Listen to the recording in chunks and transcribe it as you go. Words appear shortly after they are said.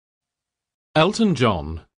Elton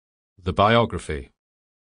John, The Biography,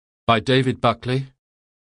 by David Buckley,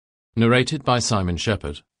 narrated by Simon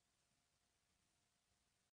Shepherd.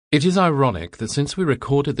 It is ironic that since we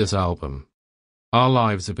recorded this album, our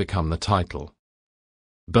lives have become the title.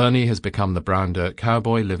 Bernie has become the brown dirt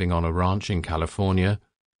cowboy living on a ranch in California,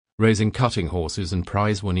 raising cutting horses and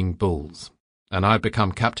prize-winning bulls, and I've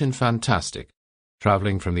become Captain Fantastic,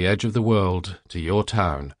 travelling from the edge of the world to your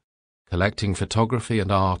town, collecting photography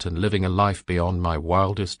and art and living a life beyond my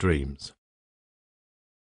wildest dreams.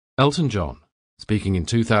 Elton John, speaking in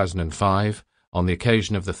 2005 on the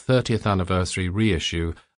occasion of the 30th anniversary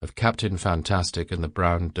reissue of Captain Fantastic and the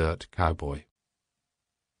Brown Dirt Cowboy.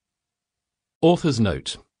 Author's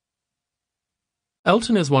note: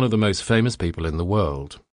 Elton is one of the most famous people in the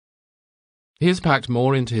world. He has packed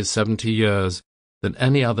more into his 70 years than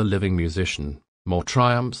any other living musician, more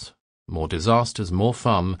triumphs, more disasters, more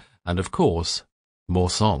fun, and, of course,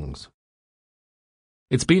 more songs.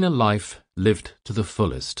 It's been a life lived to the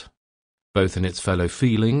fullest, both in its fellow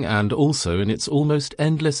feeling and also in its almost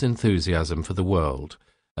endless enthusiasm for the world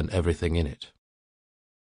and everything in it.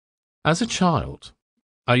 As a child,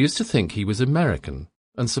 I used to think he was American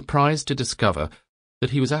and surprised to discover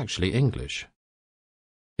that he was actually English.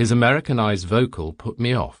 His Americanized vocal put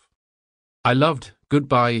me off. I loved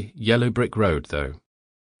Goodbye Yellow Brick Road, though,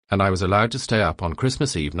 and I was allowed to stay up on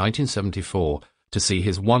Christmas Eve 1974 to see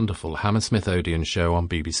his wonderful Hammersmith Odeon show on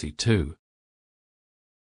BBC Two.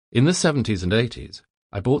 In the 70s and 80s,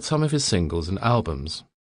 I bought some of his singles and albums,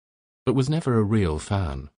 but was never a real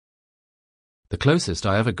fan. The closest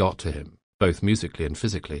I ever got to him, both musically and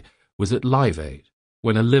physically, was at Live Aid,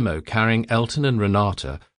 when a limo carrying Elton and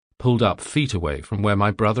Renata pulled up feet away from where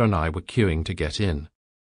my brother and I were queuing to get in.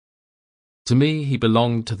 To me, he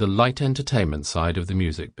belonged to the light entertainment side of the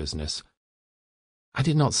music business. I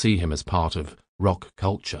did not see him as part of rock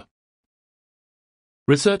culture.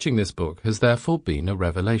 Researching this book has therefore been a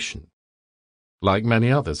revelation. Like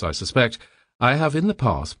many others, I suspect, I have in the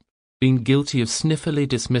past been guilty of sniffily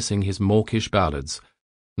dismissing his mawkish ballads,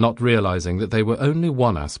 not realizing that they were only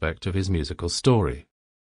one aspect of his musical story.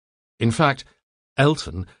 In fact,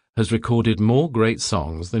 Elton has recorded more great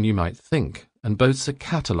songs than you might think, and boasts a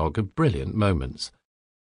catalogue of brilliant moments.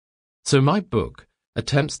 So my book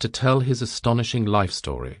attempts to tell his astonishing life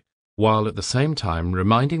story, while at the same time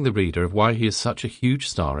reminding the reader of why he is such a huge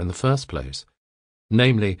star in the first place,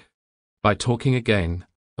 namely, by talking again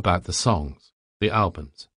about the songs, the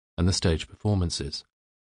albums, and the stage performances.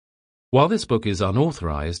 While this book is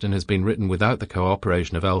unauthorized and has been written without the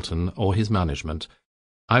cooperation of Elton or his management,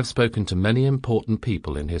 I've spoken to many important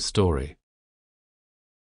people in his story.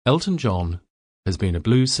 Elton John has been a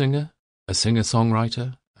blues singer, a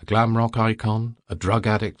singer-songwriter, a glam rock icon, a drug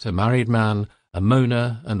addict, a married man, a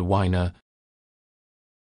moaner and whiner,